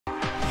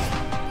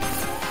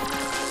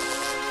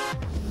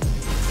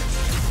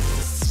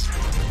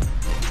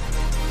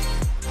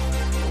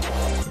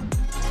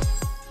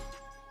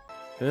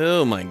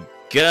Oh my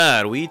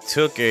god, we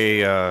took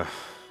a,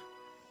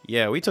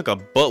 we took a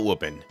butt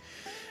whooping.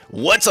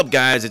 What's up,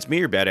 guys? It's me,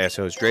 your badass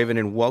host, Draven,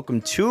 and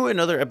welcome to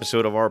another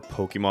episode of our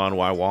Pokemon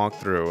Y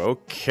walkthrough.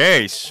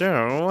 Okay,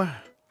 so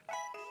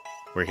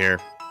we're here.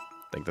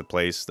 I think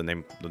the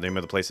name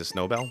of the place is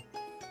Snowbell.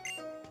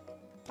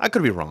 I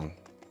could be wrong.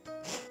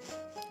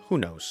 Who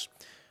knows?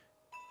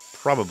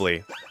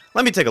 Probably.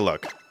 Let me take a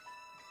look.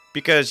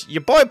 Because your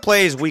boy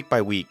plays week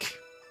by week,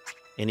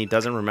 and he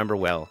doesn't remember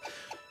well.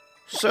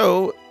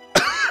 So,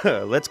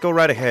 let's go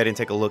right ahead and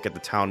take a look at the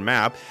town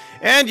map.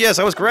 And yes,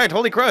 I was correct.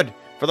 Holy crud.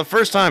 For the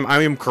first time,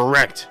 I am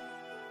correct.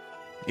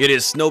 It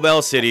is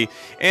Snowbell City,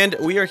 and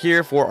we are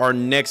here for our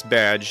next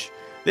badge.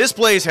 This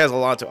place has a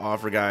lot to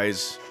offer,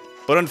 guys.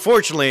 But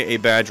unfortunately, a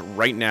badge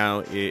right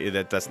now,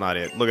 that's not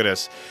it. Look at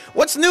this.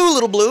 What's new,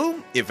 little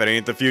blue? If it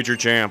ain't the future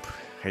champ.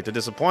 Hate to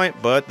disappoint,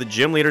 but the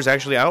gym leader's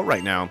actually out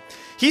right now.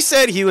 He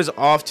said he was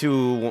off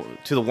to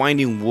the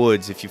Winding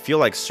Woods if you feel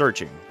like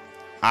searching.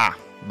 Ah,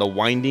 the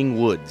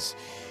Winding Woods.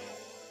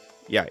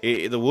 Yeah,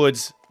 the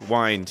woods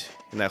wind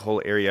in that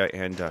whole area,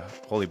 and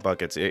holy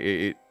buckets.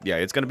 Yeah,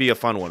 it's going to be a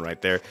fun one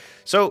right there.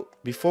 So,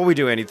 before we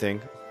do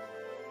anything,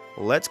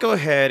 let's go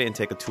ahead and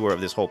take a tour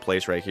of this whole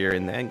place right here,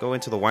 and then go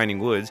into the Winding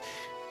Woods.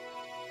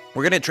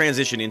 We're going to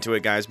transition into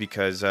it, guys,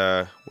 because,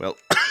 well,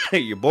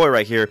 your boy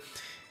right here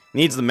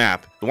needs the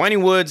map. The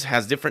Winding Woods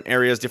has different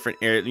areas, different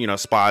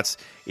spots.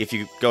 If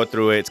you go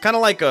through it, it's kind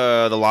of like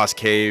the Lost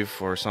Cave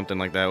or something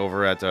like that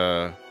over at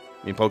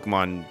in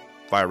Pokemon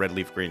Fire Red,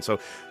 Leaf Green. So,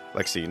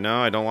 let's see.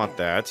 No, I don't want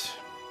that.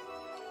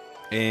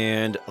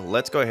 And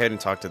let's go ahead and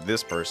talk to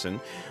this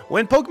person.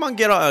 When Pokemon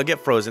get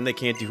frozen, they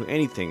can't do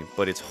anything,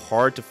 but it's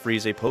hard to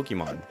freeze a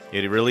Pokemon.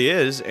 It really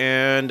is,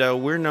 and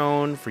we're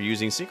known for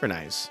using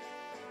Synchronize.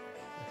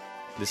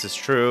 This is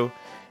true.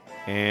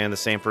 And the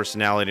same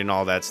personality and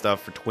all that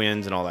stuff for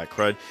twins and all that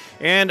crud.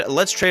 And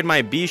let's trade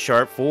my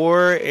B-Sharp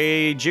for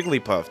a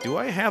Jigglypuff. Do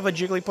I have a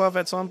Jigglypuff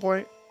at some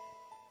point?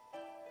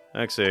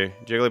 Let's see.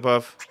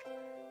 Jigglypuff.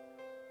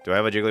 Do I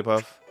have a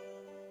Jigglypuff?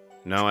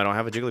 No, I don't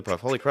have a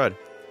Jigglypuff. Holy crud.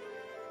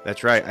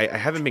 That's right. I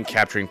haven't been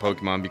capturing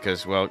Pokemon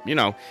because, well, you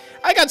know,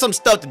 I got some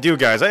stuff to do,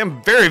 guys. I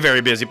am very,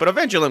 very busy, but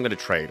eventually I'm going to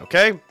trade,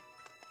 okay?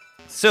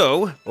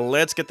 So,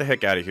 let's get the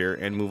heck out of here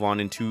and move on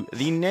into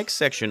the next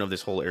section of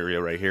this whole area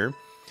right here,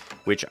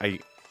 which I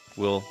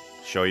will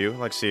show you.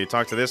 Let's see.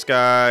 Talk to this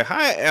guy.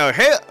 Hi,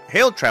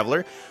 hail,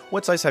 traveler.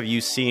 What sites have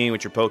you seen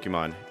with your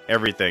Pokemon?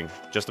 Everything.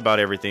 Just about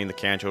everything. The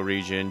Kanto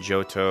region,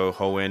 Johto,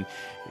 Hoenn.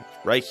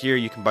 Right here,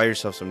 you can buy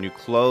yourself some new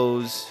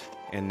clothes.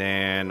 And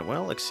then,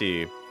 well, let's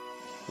see.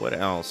 What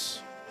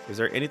else? Is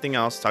there anything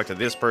else? Talk to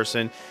this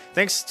person.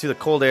 Thanks to the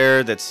cold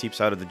air that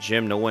seeps out of the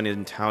gym, no one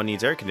in town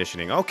needs air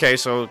conditioning. Okay,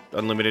 so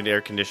unlimited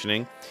air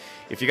conditioning.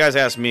 If you guys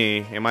ask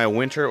me, am I a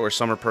winter or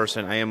summer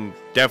person? I am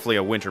definitely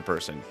a winter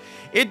person.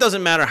 It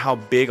doesn't matter how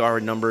big our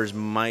numbers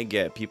might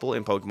get. People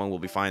in Pokemon will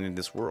be fine in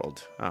this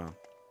world.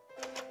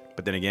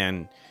 But then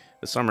again,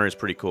 the summer is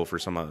pretty cool for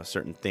some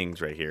certain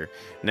things right here.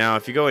 Now,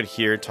 if you go in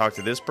here, talk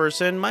to this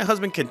person. My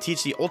husband can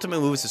teach the ultimate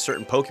moves to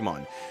certain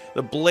Pokemon.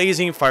 The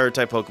Blazing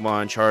Fire-type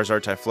Pokemon,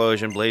 Charizard,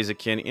 Typhlosion,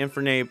 Blaziken,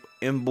 Infernape,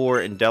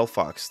 Emboar, and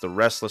Delphox. The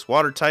Restless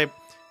Water-type,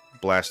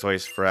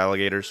 Blastoise for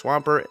Alligator,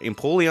 Swampert,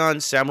 Empoleon,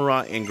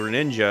 Samurott, and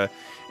Greninja.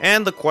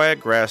 And the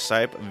Quiet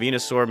Grass-type,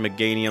 Venusaur,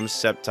 Meganium,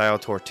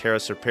 Sceptile, Torterra,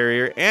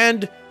 Serperior,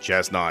 and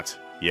Chestnut.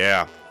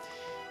 Yeah.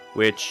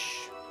 Which,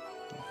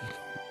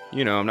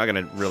 you know, I'm not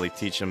going to really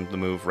teach him the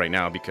move right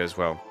now because,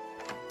 well,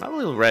 not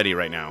really ready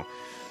right now.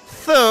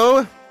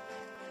 So,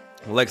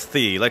 let's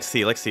see.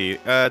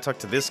 Talk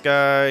to this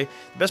guy.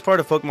 The best part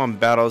of Pokemon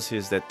battles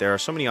is that there are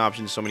so many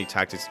options, so many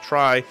tactics to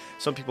try.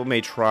 Some people may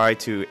try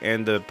to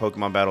end the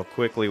Pokemon battle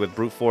quickly with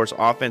brute force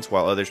offense,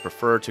 while others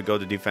prefer to go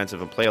to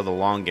defensive and play the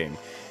long game.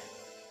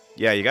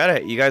 Yeah, you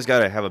guys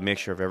gotta have a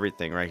mixture of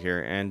everything right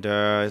here. And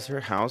is there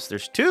a house?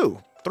 There's 2,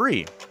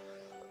 3.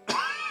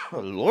 Oh,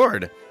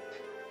 Lord.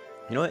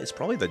 You know what? It's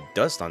probably the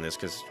dust on this,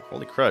 because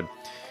holy crud.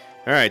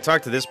 Alright,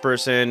 talk to this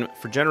person.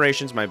 For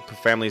generations, my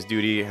family's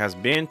duty has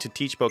been to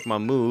teach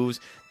Pokemon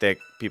moves that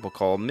people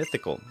call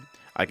mythical.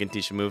 I can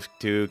teach a move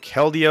to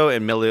Keldeo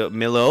and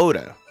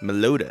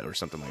Meloda, or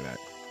something like that.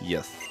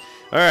 Yes.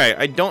 Alright,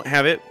 I don't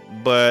have it,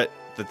 but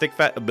the Thick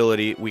Fat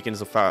ability weakens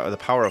the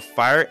power of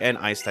fire and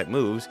ice-type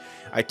moves.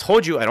 I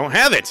told you I don't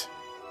have it!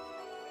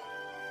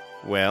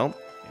 Well,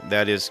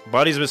 that is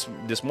body's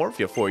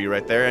dysmorphia for you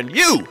right there, and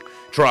you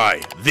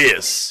try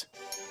this!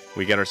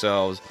 We get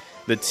ourselves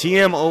the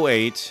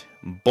TM08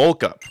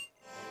 Bulk Up.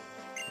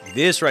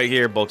 This right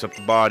here bulks up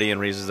the body and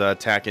raises the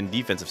attack and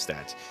defensive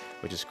stats,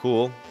 which is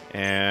cool.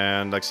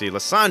 And let's see,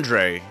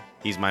 Lysandre,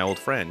 he's my old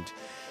friend.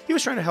 He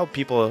was trying to help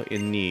people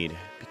in need.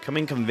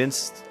 Becoming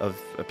convinced of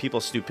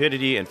people's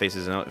stupidity and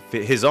faces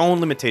his own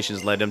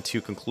limitations led him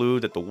to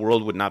conclude that the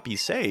world would not be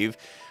saved,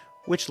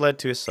 which led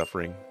to his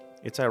suffering.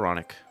 It's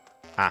ironic.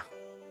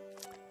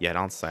 Yeah,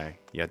 don't say.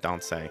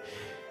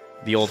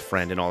 The old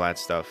friend and all that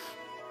stuff.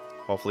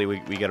 Hopefully we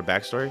get a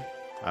backstory.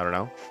 I don't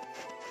know.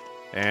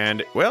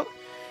 And, well,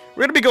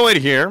 we're going to be going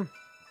here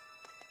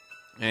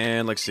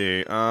And let's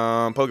see.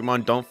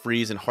 Pokemon don't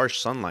freeze in harsh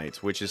sunlight,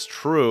 which is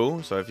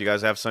true. So if you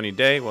guys have a sunny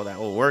day, well, that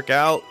will work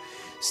out.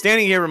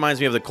 Standing here reminds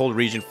me of the cold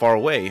region far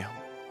away.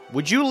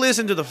 Would you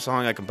listen to the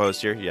song I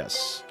composed here?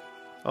 Yes.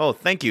 Oh,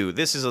 thank you.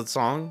 This is a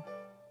song.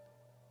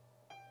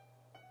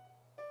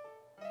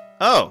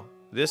 Oh,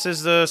 this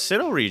is the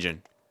Sinnoh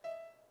region.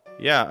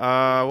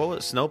 Yeah, what was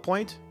it? Snow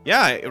Point?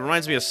 Yeah, it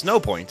reminds me of Snow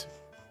Point,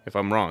 if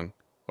I'm wrong.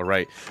 All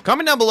right.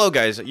 Comment down below,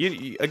 guys.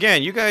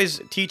 Again, you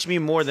guys teach me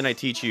more than I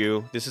teach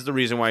you. This is the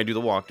reason why I do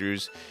the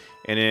walkthroughs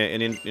and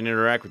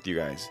interact with you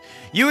guys.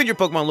 You and your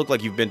Pokemon look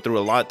like you've been through a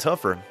lot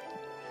tougher.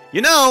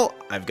 You know,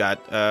 I've got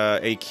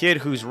a kid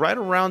who's right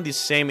around the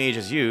same age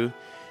as you.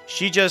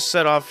 She just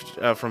set off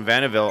from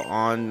Vanderbilt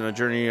on a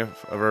journey of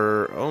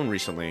her own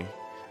recently.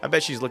 I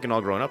bet she's looking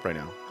all grown up right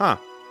now. Huh.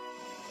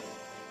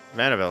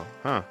 Vanderbilt,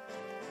 huh.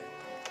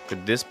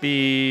 Could this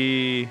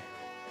be...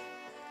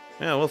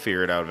 Yeah, we'll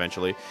figure it out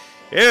eventually.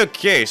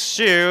 Okay,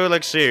 so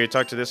let's see.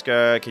 Talk to this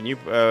guy. Can your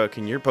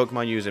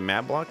Pokemon use a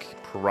map block?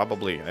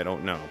 Probably. I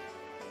don't know.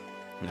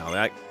 No,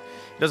 that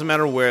doesn't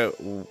matter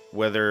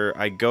whether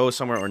I go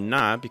somewhere or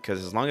not,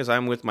 because as long as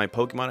I'm with my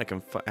Pokemon, I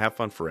can have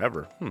fun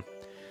forever.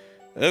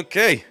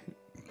 Okay.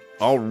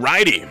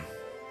 Alrighty.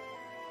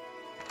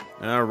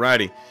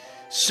 Alrighty.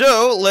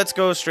 So let's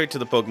go straight to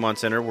the Pokemon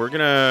Center. We're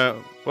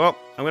gonna, well,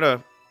 I'm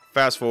gonna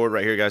fast forward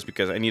right here, guys,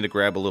 because I need to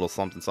grab a little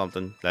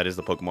something. That is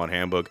the Pokemon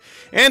Handbook,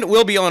 and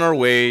we'll be on our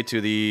way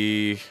to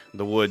the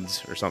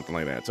woods or something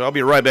like that. So I'll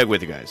be right back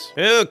with you guys.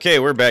 Okay,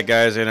 we're back,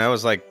 guys, and I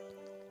was like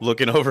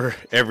looking over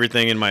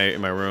everything in my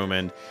room,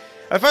 and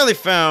I finally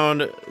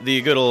found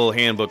the good old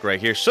handbook right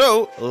here.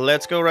 So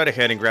let's go right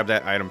ahead and grab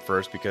that item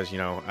first, because you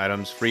know,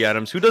 items, free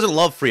items. Who doesn't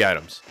love free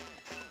items?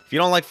 If you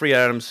don't like free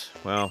items,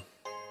 well,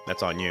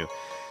 that's on you.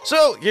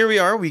 So here we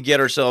are. We get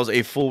ourselves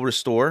a full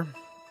restore.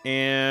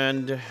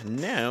 And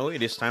now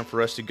it is time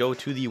for us to go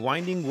to the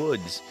Winding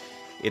Woods.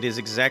 It is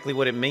exactly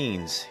what it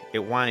means. It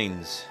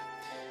winds.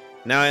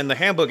 Now in the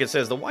handbook it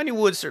says, the Winding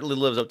Woods certainly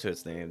lives up to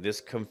its name. This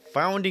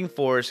confounding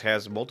forest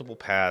has multiple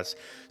paths,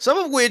 some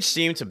of which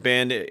seem to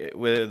bend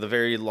with the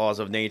very laws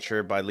of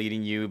nature by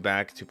leading you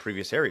back to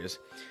previous areas.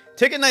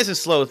 Take it nice and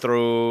slow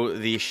through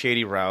the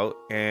shady route,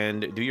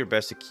 and do your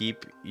best to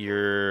keep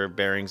your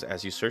bearings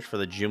as you search for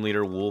the gym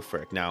leader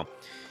Wolfric. Now,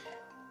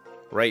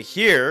 right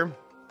here,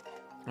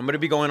 I'm going to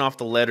be going off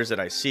the letters that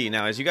I see.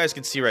 Now, as you guys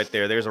can see right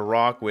there, there's a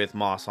rock with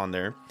moss on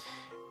there.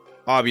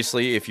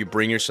 Obviously, if you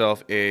bring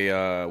yourself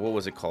a, what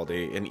was it called?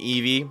 An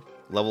Eevee,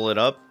 level it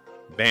up,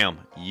 bam,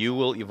 you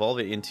will evolve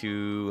it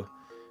into,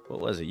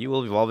 what was it? You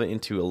will evolve it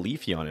into a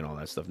Leafeon and all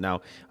that stuff.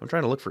 Now, I'm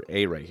trying to look for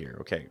A right here.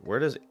 Okay, where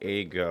does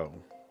A go?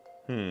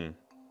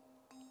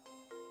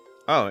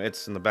 Oh,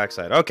 it's in the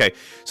backside. Okay,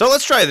 so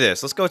let's try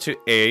this. Let's go to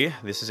A.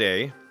 This is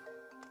A.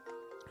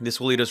 This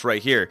will lead us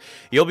right here.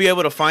 You'll be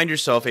able to find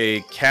yourself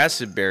a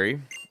Cassid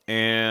Berry,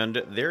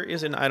 and there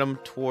is an item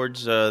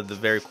towards the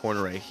very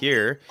corner right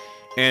here.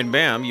 And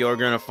bam, you're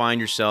going to find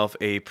yourself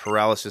a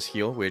Paralysis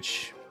Heal,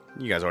 which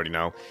you guys already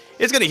know.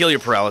 It's going to heal your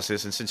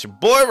paralysis, and since your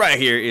boy right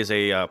here is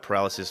a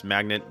Paralysis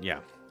Magnet, yeah,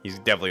 he's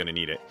definitely going to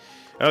need it.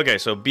 Okay,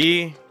 so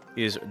B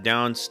is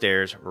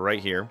downstairs right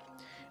here.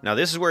 Now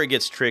this is where it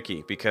gets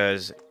tricky,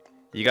 because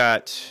you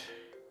got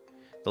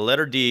the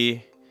letter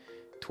D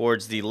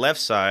towards the left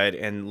side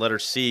and letter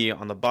C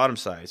on the bottom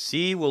side.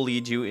 C will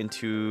lead you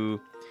into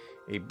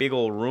a big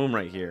old room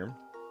right here,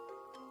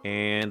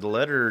 and the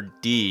letter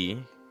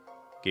D,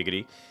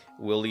 giggity,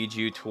 will lead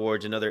you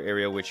towards another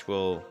area, which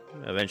will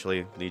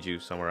eventually lead you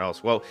somewhere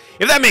else. Well,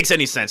 if that makes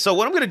any sense. So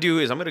what I'm going to do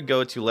is I'm going to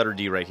go to letter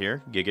D right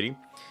here, giggity,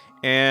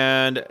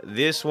 and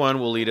this one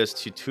will lead us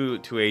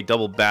to a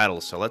double battle.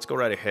 So let's go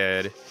right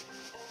ahead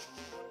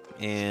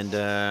and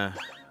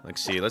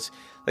let's see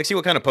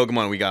what kind of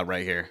Pokemon we got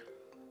right here.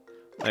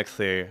 Let's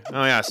see.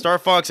 Oh yeah, Star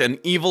Fox and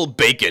Evil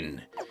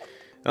Bacon.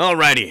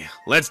 Alrighty,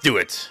 let's do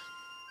it.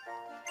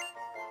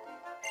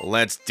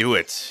 Let's do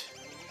it.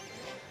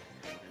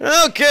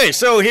 Okay,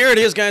 so here it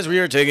is, guys. We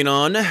are taking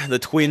on the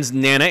twins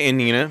Nana and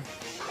Nina,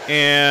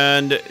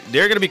 and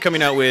they're gonna be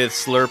coming out with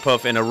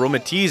Slurpuff and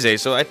Aromatize.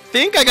 So I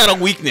think I got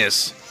a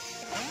weakness.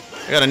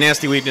 I got a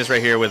nasty weakness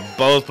right here with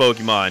both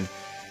Pokemon.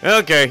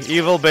 Okay,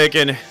 Evil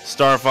Bacon,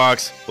 Star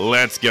Fox,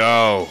 let's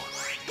go.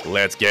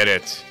 Let's get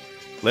it.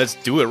 Let's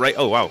do it right.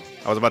 Oh, wow.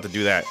 I was about to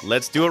do that.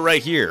 Let's do it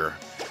right here.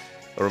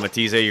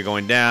 Aromatize, you're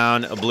going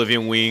down.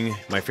 Oblivion Wing,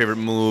 my favorite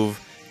move.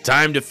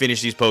 Time to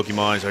finish these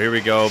Pokemon. So here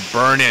we go.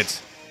 Burn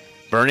it.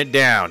 Burn it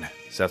down.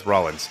 Seth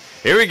Rollins.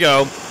 Here we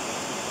go.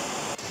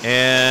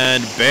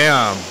 And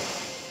bam.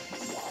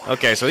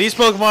 Okay, so these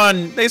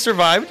Pokemon, they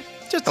survived.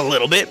 Just a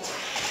little bit.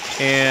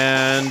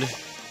 And...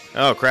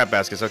 oh, crap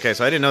baskets. Okay,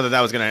 so I didn't know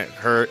that was going to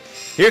hurt.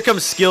 Here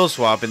comes Skill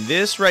Swap, and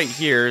this right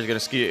here is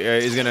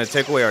gonna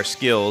take away our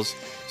skills.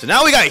 So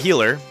now we got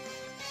Healer.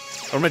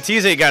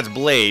 Aromatize got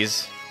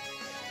Blaze.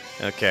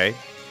 Okay.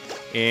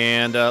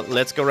 And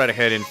let's go right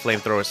ahead and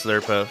Flamethrower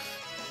Slurpuff.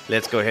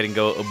 Let's go ahead and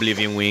go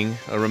Oblivion Wing,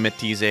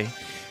 Aromatize.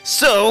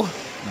 So,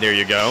 there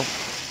you go.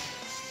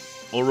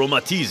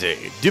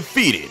 Aromatize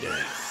defeated.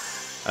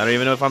 I don't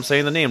even know if I'm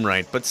saying the name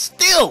right, but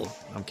still,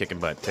 I'm kicking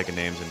butt, taking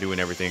names, and doing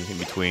everything in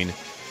between.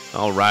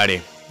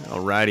 Alrighty,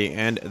 alrighty,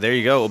 and there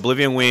you go,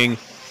 Oblivion Wing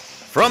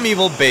from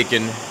Evil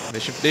Bacon.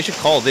 They should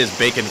call this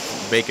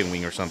Bacon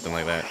Wing or something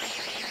like that.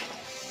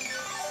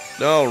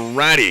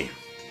 Alrighty.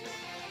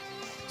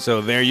 So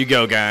there you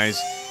go, guys.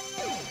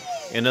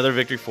 Another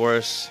victory for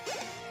us.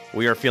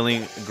 We are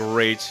feeling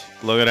great.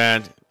 Look at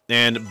that.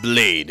 And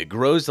Blade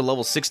grows to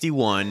level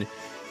 61.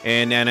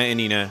 And Nana and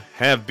Nina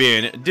have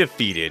been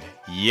defeated.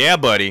 Yeah,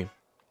 buddy.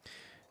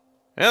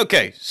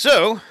 Okay,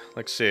 so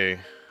let's see.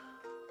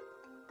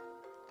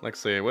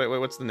 What's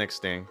the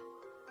next thing?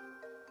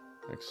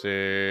 Let's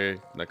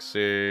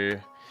see.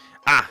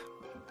 Ah,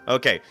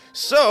 okay.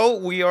 So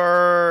we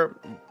are.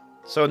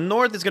 So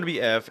north is going to be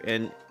F,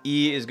 and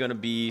E is going to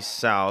be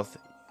south.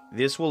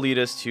 This will lead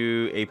us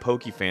to a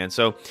Pokefan.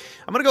 So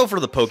I'm going to go for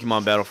the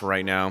Pokemon battle for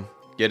right now.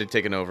 Get it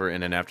taken over,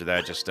 and then after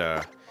that, just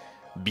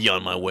be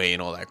on my way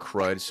and all that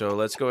crud. So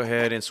let's go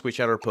ahead and switch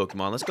out our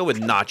Pokemon. Let's go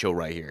with Nacho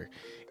right here.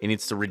 It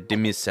needs to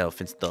redeem itself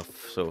and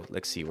stuff. So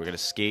let's see. We're going to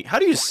skate. How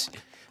do you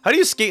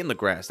skate in the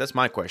grass? That's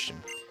my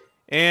question.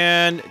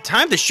 And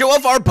time to show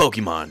off our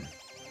Pokemon.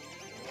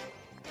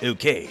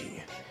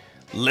 Okay.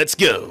 Let's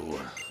go.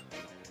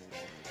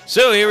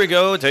 So here we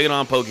go. Taking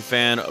on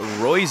Pokefan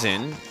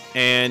Roizen.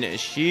 And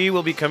she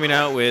will be coming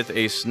out with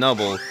a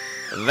Snubbull.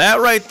 That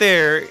right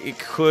there, it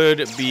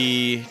could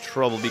be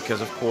trouble because,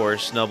 of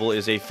course, Snubbull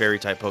is a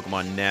Fairy-type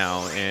Pokemon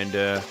now. And,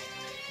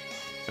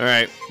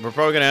 alright, we're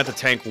probably going to have to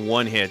tank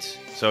one hit.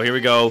 So here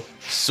we go.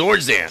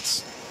 Swords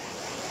Dance.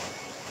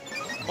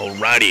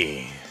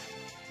 Alrighty.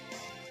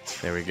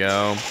 There we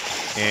go.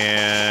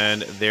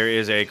 And there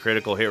is a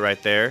critical hit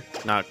right there.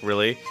 Not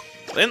really.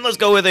 Then let's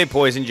go with a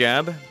Poison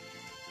Jab.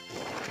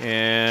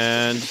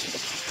 And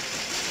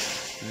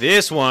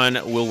this one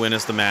will win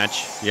us the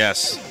match.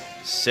 Yes.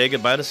 Say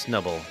goodbye to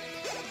Snubbull.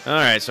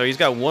 Alright, so he's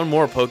got one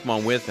more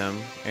Pokemon with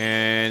him.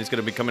 And he's going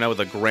to be coming out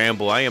with a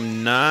Gramble. I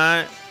am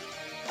not...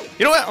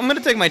 You know what? I'm going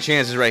to take my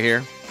chances right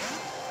here.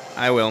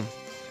 I will.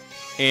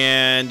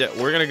 And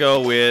we're going to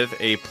go with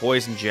a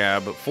Poison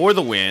Jab for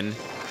the win.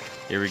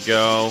 Here we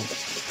go.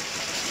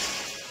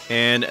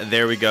 And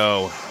there we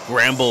go.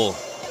 Gramble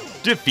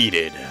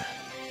defeated.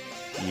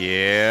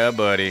 Yeah,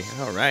 buddy.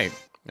 Alright.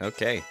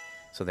 Okay.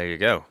 So there you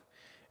go.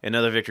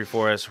 Another victory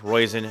for us.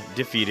 Roizen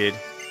defeated.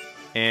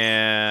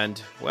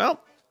 And, well,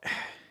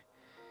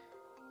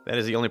 that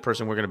is the only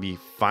person we're going to be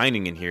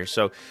finding in here.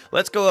 So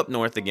let's go up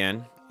north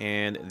again.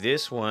 And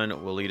this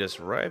one will lead us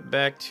right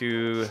back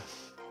to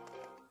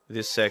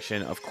this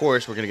section. Of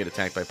course, we're going to get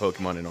attacked by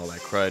Pokemon and all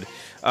that crud.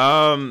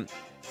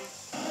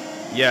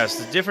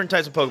 Yes, the different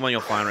types of Pokemon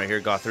you'll find right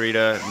here.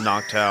 Gothorita,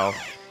 Noctowl.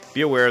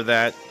 Be aware of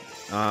that.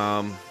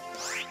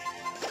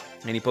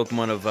 Any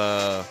Pokemon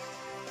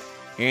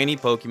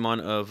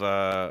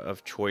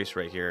of choice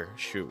right here.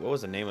 Shoot, what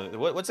was the name of it?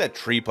 What's that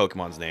tree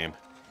Pokemon's name?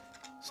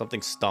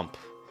 Something Stump.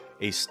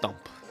 A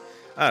Stump.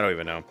 I don't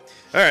even know.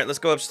 All right, let's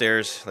go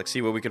upstairs. Let's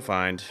see what we can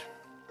find.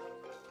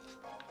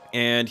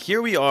 And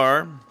here we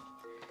are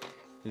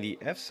in the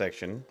F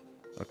section.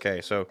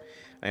 Okay, so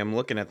I am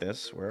looking at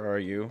this. Where are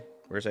you?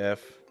 Where's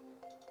F?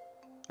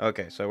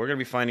 Okay, so we're going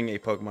to be finding a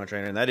Pokemon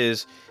trainer, and that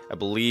is, I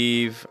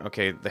believe...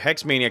 Okay, the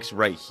Hex Maniac's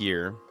right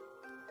here.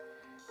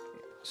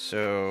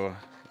 So...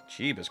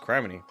 Jeebus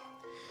criminy.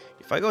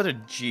 If I go to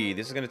G,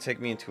 this is going to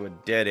take me into a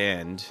dead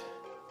end.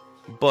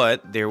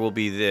 But there will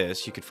be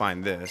this. You can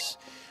find this.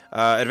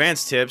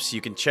 Advanced tips.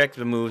 You can check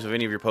the moves of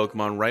any of your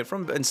Pokemon right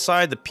from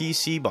inside the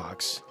PC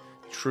box.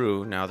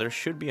 True. Now, there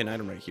should be an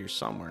item right here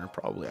somewhere.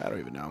 Probably. I don't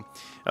even know.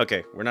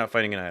 Okay, we're not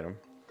finding an item.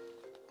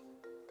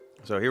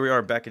 So here we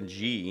are back in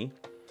G.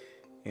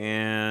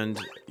 And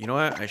you know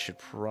what? I should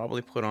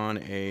probably put on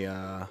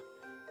a...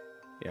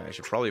 Yeah, I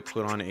should probably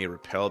put on a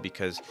Repel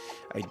because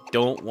I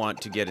don't want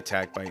to get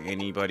attacked by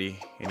anybody,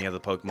 any other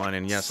Pokemon.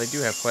 And yes, I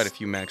do have quite a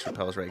few max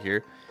Repels right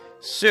here.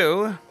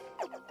 So,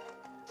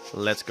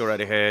 let's go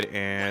right ahead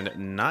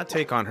and not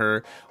take on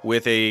her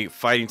with a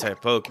fighting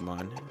type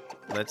Pokemon.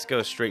 Let's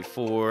go straight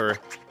for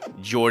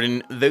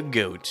Jordan the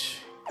Goat.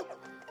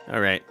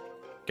 Alright,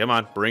 come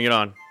on, bring it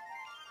on.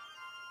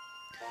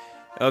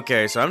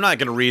 Okay, so I'm not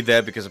going to read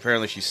that because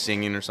apparently she's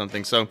singing or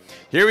something. So,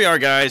 here we are,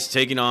 guys,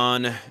 taking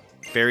on...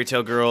 Fairy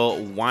Tail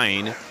Girl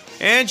Wine,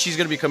 and she's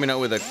gonna be coming out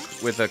with a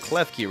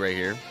Klefki right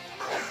here.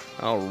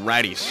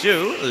 Alrighty,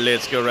 so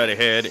let's go right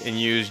ahead and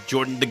use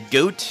Jordan the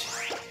Goat,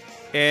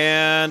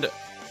 and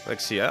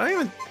let's see.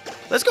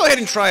 Let's go ahead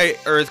and try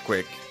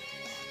Earthquake.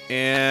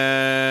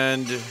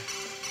 And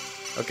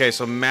okay,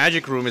 so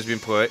Magic Room has been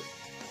put,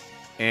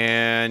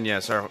 and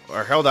yes,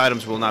 our held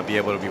items will not be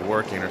able to be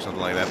working or something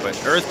like that. But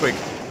Earthquake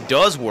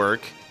does work,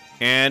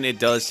 and it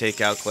does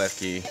take out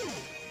Klefki.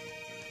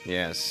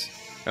 Yes.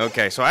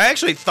 Okay, so I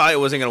actually thought it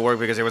wasn't going to work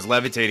because it was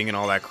levitating and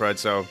all that crud,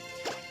 so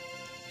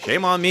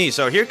shame on me.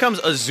 So here comes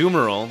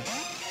Azumarill,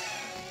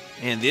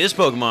 and this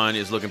Pokemon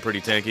is looking pretty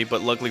tanky,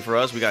 but luckily for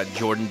us, we got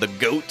Jordan the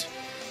Goat.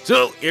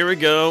 So here we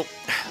go,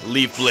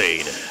 Leaf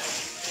Blade.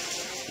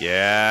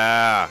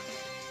 Yeah,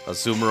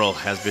 Azumarill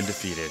has been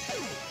defeated.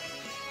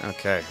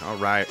 Okay, all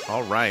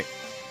right.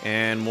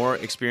 And more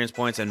experience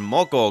points. And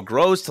Moko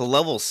grows to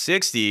level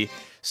 60.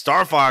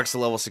 Star Fox to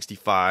level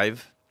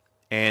 65.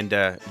 And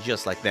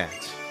just like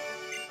that,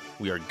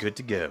 we are good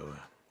to go.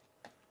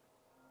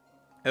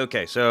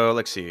 Okay, so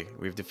let's see.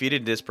 We've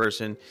defeated this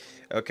person.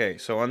 Okay,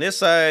 so on this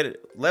side,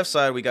 left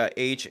side, we got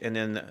H. And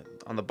then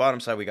on the bottom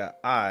side, we got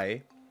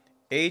I.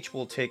 H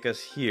will take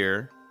us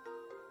here.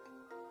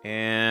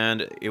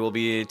 And it will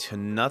be to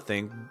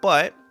nothing.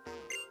 But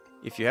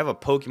if you have a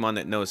Pokemon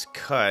that knows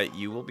Cut,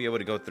 you will be able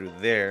to go through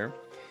there.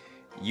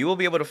 You will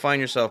be able to find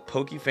yourself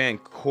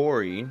Pokefan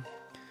Corey.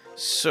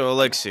 So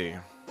let's see.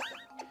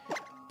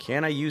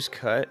 Can I use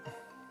Cut?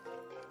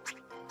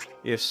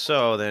 If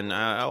so, then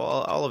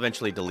I'll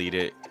eventually delete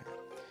it.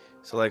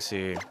 So let's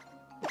see.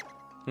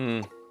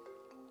 Let's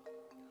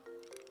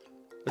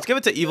give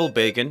it to Evil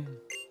Bacon.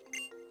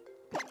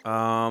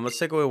 Let's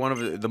take away one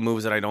of the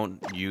moves that I don't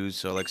use.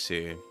 So let's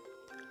see.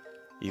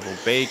 Evil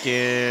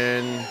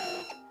Bacon.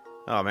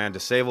 Oh man,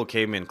 Disable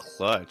came in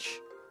clutch.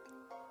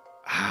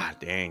 Ah,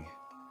 dang.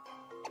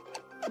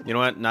 You know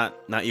what?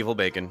 Not Evil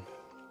Bacon.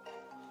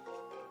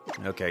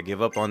 Okay,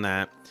 give up on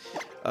that.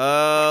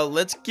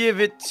 Let's give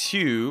it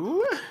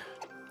to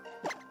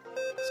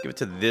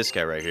this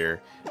guy right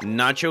here,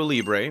 Nacho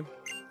Libre.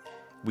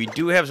 We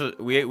do have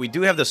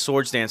the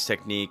Swords Dance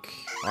technique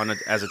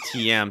as a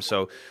TM.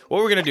 So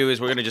what we're gonna do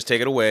is we're gonna just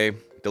take it away,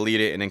 delete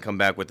it, and then come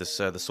back with this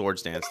the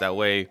Swords Dance. That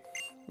way,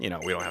 you know,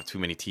 we don't have too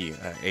many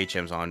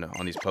HMs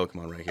on these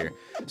Pokemon right here.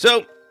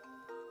 So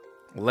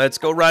let's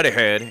go right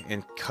ahead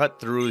and cut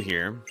through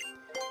here.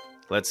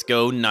 Let's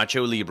go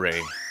Nacho Libre.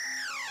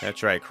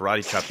 That's right,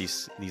 karate chop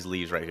these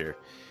leaves right here.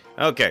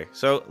 Okay,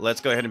 so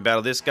let's go ahead and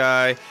battle this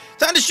guy.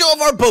 Time to show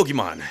off our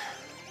Pokemon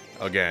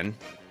again.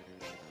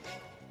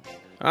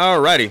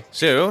 Alrighty,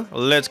 so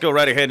let's go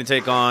right ahead and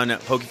take on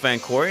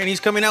Pokefan Corey, and he's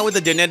coming out with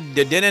the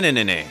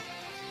Denenenene.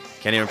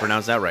 Can't even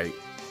pronounce that right.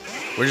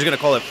 We're just gonna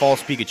call it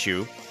False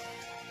Pikachu.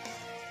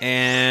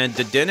 And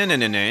the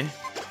Denenenene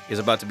is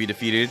about to be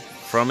defeated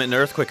from an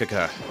Earthquake.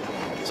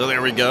 So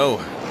there we go.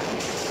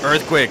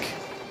 Earthquake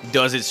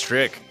does its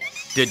trick.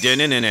 The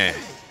Denenene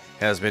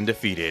has been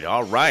defeated.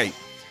 All right.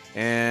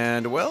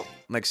 And, well,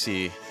 let's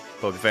see.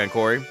 Pokefan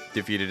Corey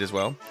defeated as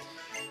well.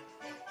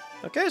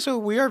 Okay, so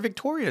we are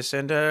victorious.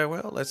 And,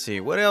 well, let's see.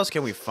 What else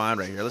can we find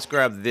right here? Let's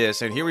grab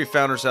this. And here we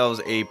found ourselves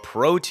a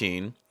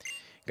protein.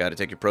 Got to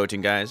take your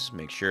protein, guys.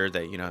 Make sure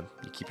that, you know,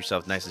 you keep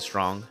yourself nice and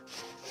strong.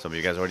 Some of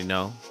you guys already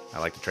know I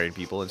like to train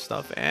people and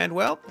stuff. And,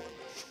 well,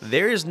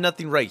 there is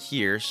nothing right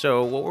here.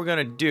 So what we're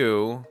going to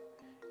do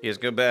is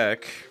go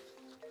back.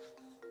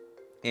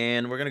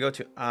 And we're going to go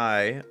to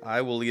I.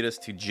 I will lead us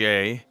to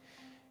J.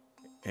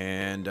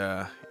 And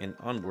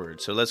onward.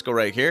 So let's go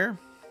right here.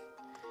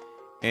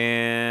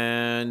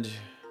 And,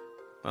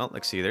 well,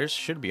 let's see. There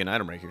should be an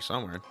item right here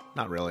somewhere.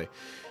 Not really.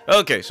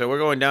 Okay, so we're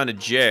going down to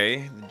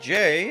J.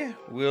 J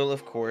will,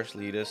 of course,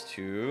 lead us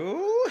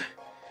to...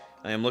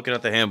 I am looking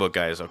at the handbook,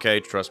 guys,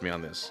 okay? Trust me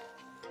on this.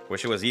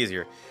 Wish it was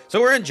easier.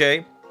 So we're in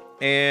J.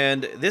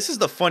 And this is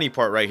the funny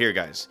part right here,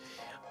 guys.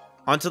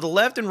 Onto the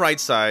left and right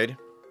side,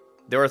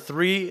 there are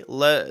three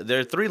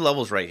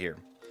levels right here.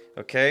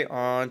 Okay,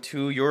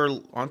 onto your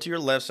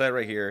left side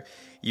right here,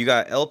 you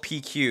got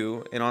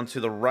LPQ, and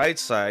onto the right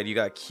side, you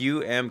got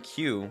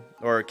QMQ,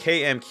 or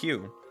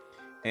KMQ.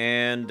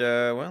 And,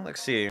 well, let's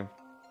see.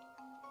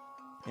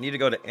 I need to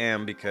go to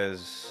M,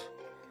 because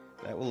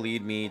that will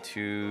lead me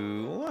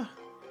to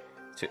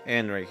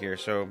N right here.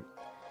 So,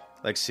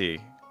 let's see.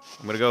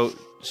 I'm going to go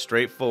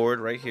straight forward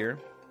right here.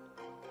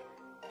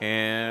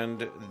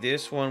 And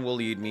this one will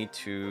lead me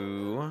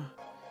to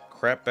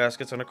crap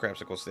baskets on a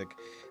crapsicle stick.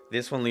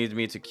 This one leads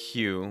me to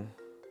Q.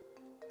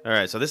 All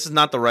right, so this is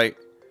not the right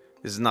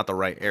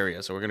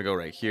area. So we're gonna go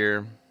right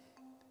here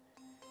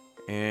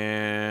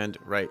and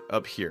right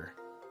up here.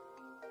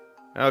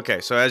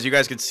 Okay, so as you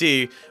guys can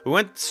see, we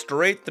went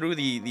straight through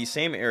the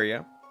same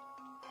area.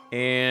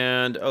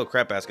 And oh,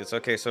 crap baskets.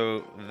 Okay,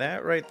 so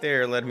that right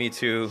there led me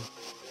to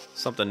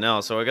something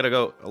else. So I gotta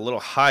go a little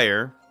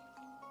higher.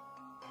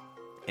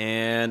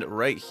 And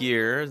right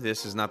here,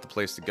 this is not the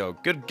place to go.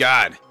 Good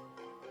God.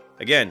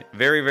 Again,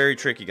 very, very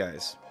tricky,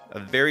 guys. A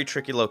very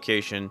tricky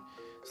location.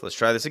 So let's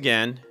try this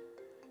again.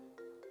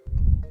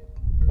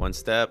 One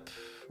step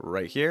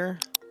right here.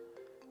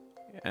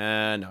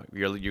 And no,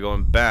 you're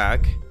going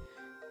back.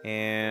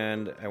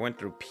 And I went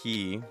through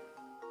P.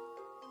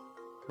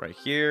 Right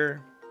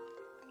here.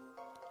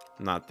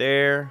 Not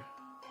there.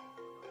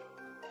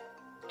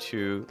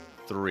 2,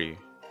 3.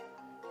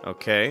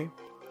 Okay.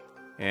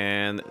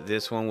 And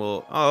this one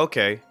will... Oh,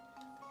 okay.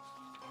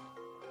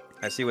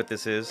 I see what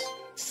this is.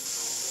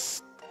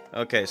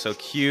 Okay, so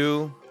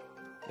Q...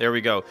 There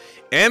we go.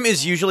 M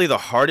is usually the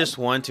hardest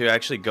one to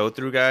actually go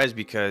through, guys,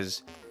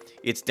 because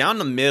it's down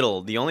the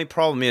middle. The only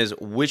problem is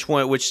which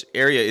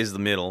area is the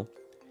middle.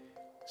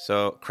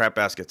 So, crap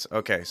baskets.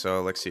 Okay,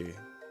 so let's see.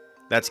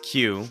 That's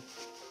Q.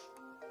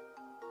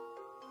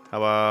 How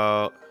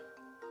about...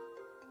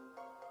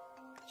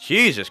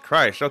 Jesus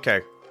Christ,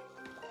 okay.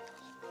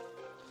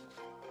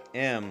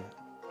 M.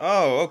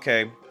 Oh,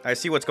 okay. I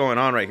see what's going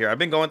on right here. I've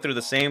been going through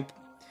the same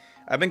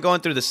I've been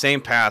going through the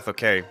same path.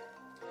 Okay,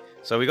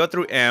 so we go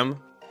through M.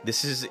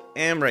 This is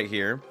M right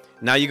here.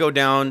 Now you go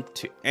down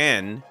to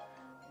N,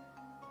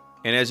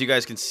 and as you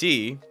guys can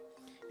see,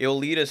 it will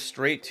lead us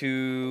straight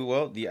to,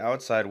 well, the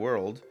outside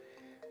world,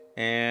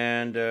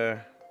 and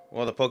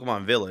well, the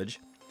Pokemon Village.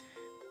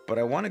 But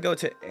I want to go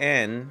to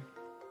N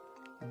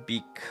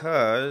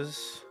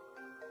because,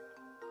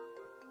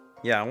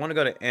 yeah, I want to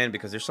go to N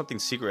because there's something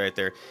secret right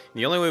there. And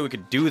the only way we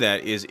could do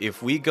that is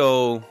if we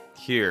go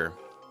here.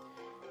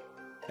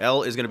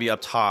 L is going to be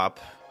up top,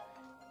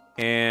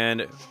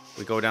 and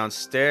we go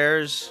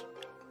downstairs,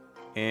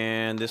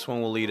 and this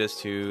one will lead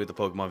us to the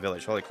Pokemon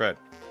Village. Holy crap.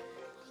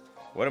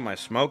 What am I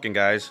smoking,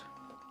 guys?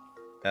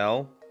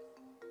 L?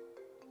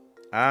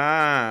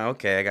 Ah,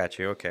 okay, I got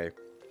you, okay.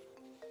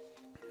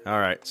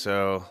 Alright,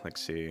 so,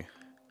 let's see.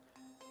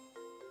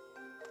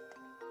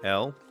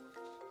 L.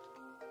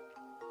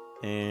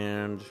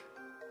 And,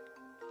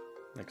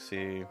 let's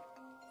see.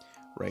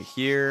 Right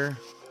here.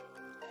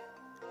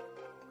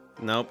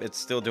 Nope, it's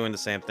still doing the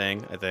same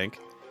thing, I think.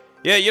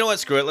 Yeah, you know what?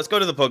 Screw it. Let's go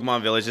to the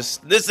Pokemon Village. This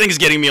thing's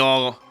getting me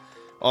all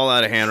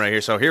out of hand right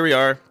here. So here we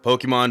are,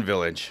 Pokemon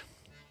Village.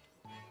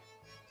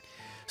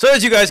 So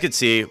as you guys can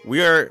see, we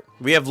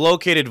have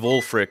located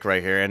Wolfric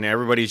right here, and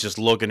everybody's just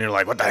looking. They're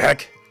like, "What the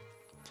heck?"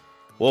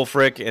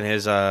 Wolfric and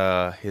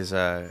his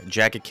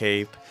jacket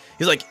cape.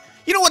 He's like,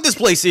 "You know what this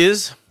place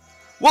is?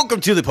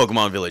 Welcome to the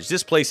Pokemon Village.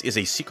 This place is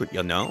a secret,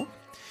 you know.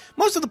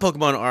 Most of the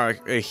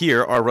Pokemon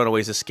here are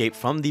runaways escaped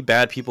from the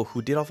bad people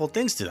who did awful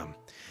things to them.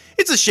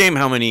 It's a shame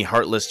how many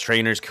heartless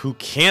trainers who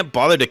can't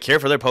bother to care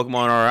for their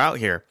Pokemon are out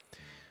here.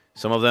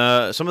 Some of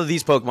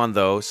these Pokemon,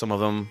 though, some of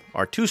them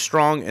are too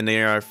strong, and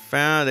they are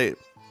found.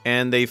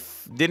 They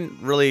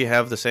didn't really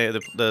have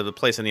the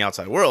place in the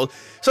outside world,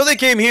 so they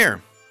came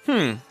here.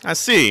 I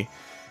see.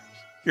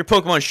 Your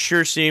Pokemon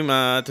sure seem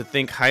to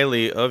think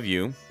highly of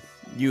you.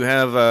 You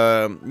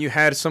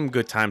had some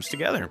good times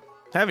together,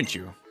 haven't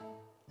you?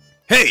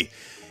 Hey,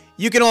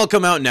 you can all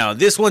come out now.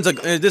 This one's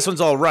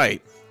all right.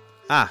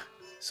 Ah,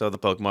 so the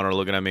Pokemon are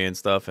looking at me and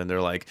stuff, and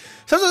they're like,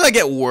 sometimes I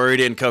get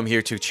worried and come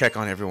here to check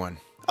on everyone.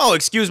 Oh,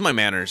 excuse my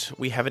manners.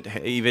 We haven't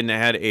even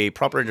had a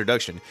proper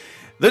introduction.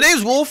 The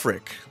name's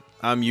Wolfric.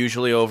 I'm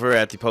usually over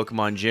at the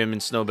Pokemon Gym in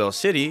Snowbell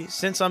City,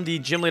 since I'm the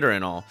gym leader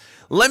and all.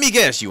 Let me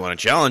guess, you want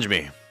to challenge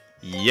me?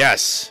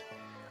 Yes.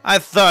 I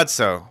thought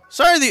so.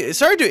 Sorry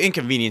to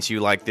inconvenience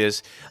you like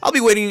this. I'll be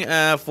waiting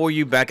for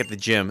you back at the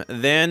gym.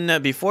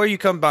 Then, before you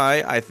come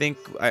by, I think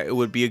it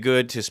would be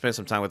good to spend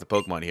some time with the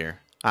Pokemon here.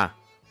 Ah,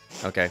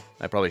 okay.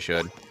 I probably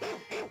should.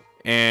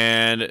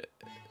 And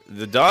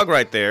the dog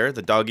right there,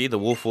 the doggy, the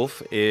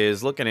Wolf,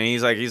 is looking, and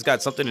he's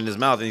got something in his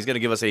mouth, and he's going to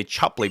give us a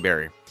Chopley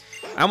berry.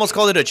 I almost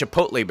called it a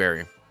Chipotle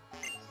berry.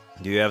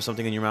 Do you have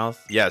something in your mouth?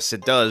 Yes,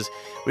 it does.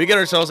 We get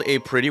ourselves a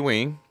pretty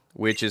wing,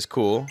 which is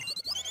cool.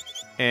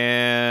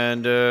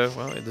 And,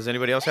 well, does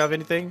anybody else have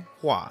anything?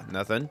 Wah,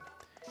 nothing.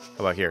 How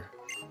about here?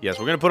 Yes,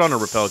 we're going to put on a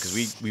repel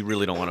because we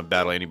really don't want to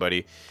battle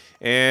anybody.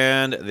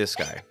 And this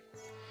guy.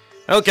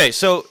 Okay,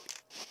 so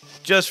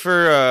just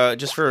for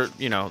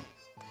you know,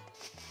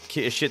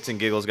 shits and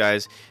giggles,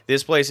 guys,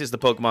 this place is the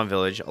Pokemon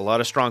Village. A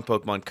lot of strong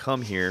Pokemon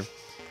come here.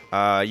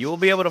 You will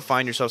be able to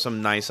find yourself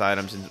some nice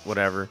items and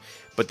whatever.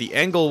 But the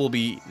end goal will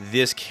be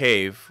this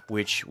cave,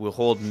 which will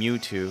hold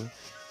Mewtwo.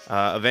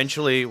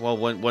 Eventually, well,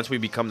 once we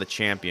become the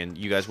champion,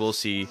 you guys will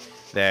see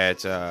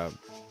that,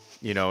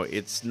 you know,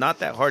 it's not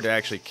that hard to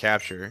actually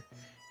capture.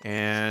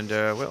 And,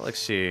 well, let's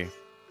see.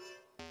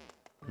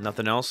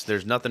 Nothing else?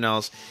 There's nothing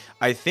else.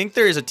 I think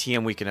there is a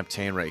TM we can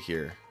obtain right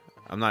here.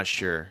 I'm not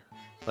sure.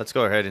 Let's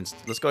go ahead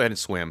and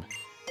swim.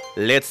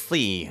 Let's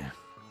see.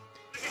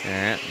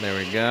 Alright, there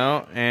we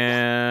go.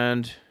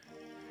 And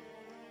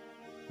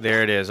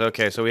there it is.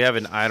 Okay, so we have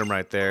an item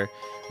right there.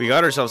 We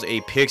got ourselves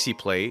a Pixie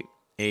Plate.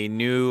 A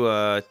new,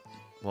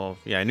 well,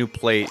 yeah, a new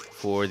plate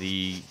for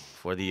the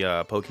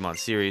Pokemon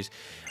series.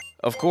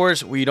 Of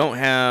course, we don't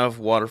have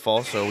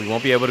waterfalls, so we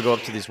won't be able to go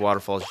up to these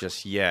waterfalls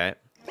just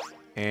yet.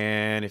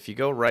 And if you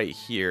go right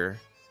here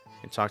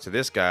and talk to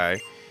this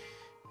guy,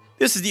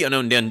 this is the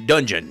Unknown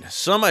Dungeon.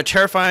 Some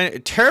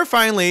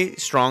terrifyingly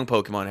strong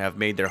Pokemon have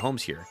made their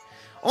homes here.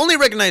 Only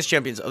recognized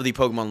champions of the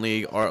Pokemon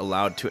League are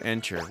allowed to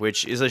enter,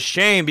 which is a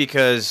shame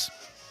because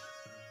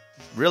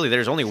really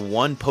there's only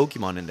one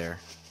Pokemon in there.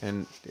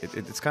 And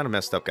it's kind of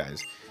messed up,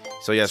 guys.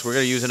 So, yes, we're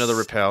going to use another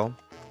repel.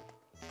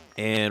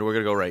 And we're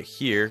going to go right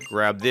here.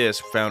 Grab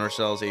this. Found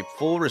ourselves a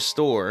full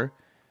restore.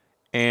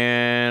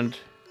 And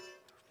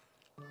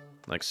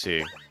let's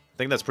see. I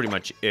think that's pretty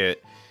much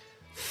it.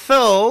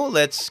 So,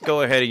 let's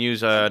go ahead and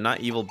use,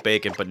 not Evil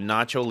Bacon, but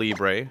Nacho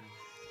Libre.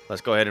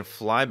 Let's go ahead and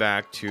fly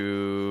back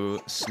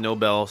to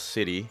Snowbell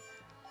City.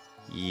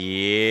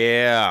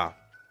 Yeah.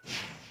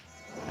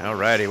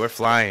 Alrighty, we're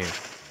flying.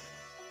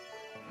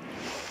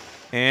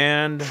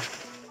 And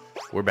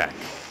we're back.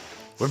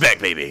 We're back,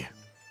 baby.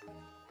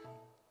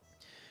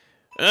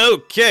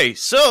 Okay,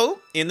 so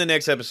in the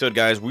next episode,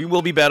 guys, we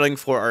will be battling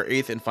for our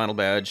 8th and final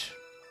badge.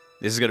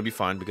 This is going to be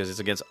fun because it's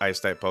against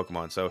Ice-type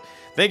Pokemon. So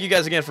thank you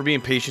guys again for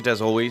being patient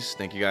as always.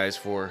 Thank you guys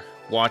for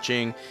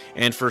watching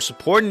and for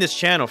supporting this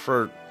channel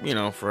for, you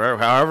know, for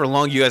however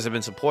long you guys have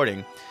been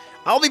supporting.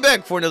 I'll be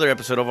back for another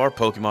episode of our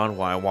Pokemon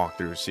Y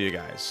walkthrough. See you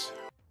guys.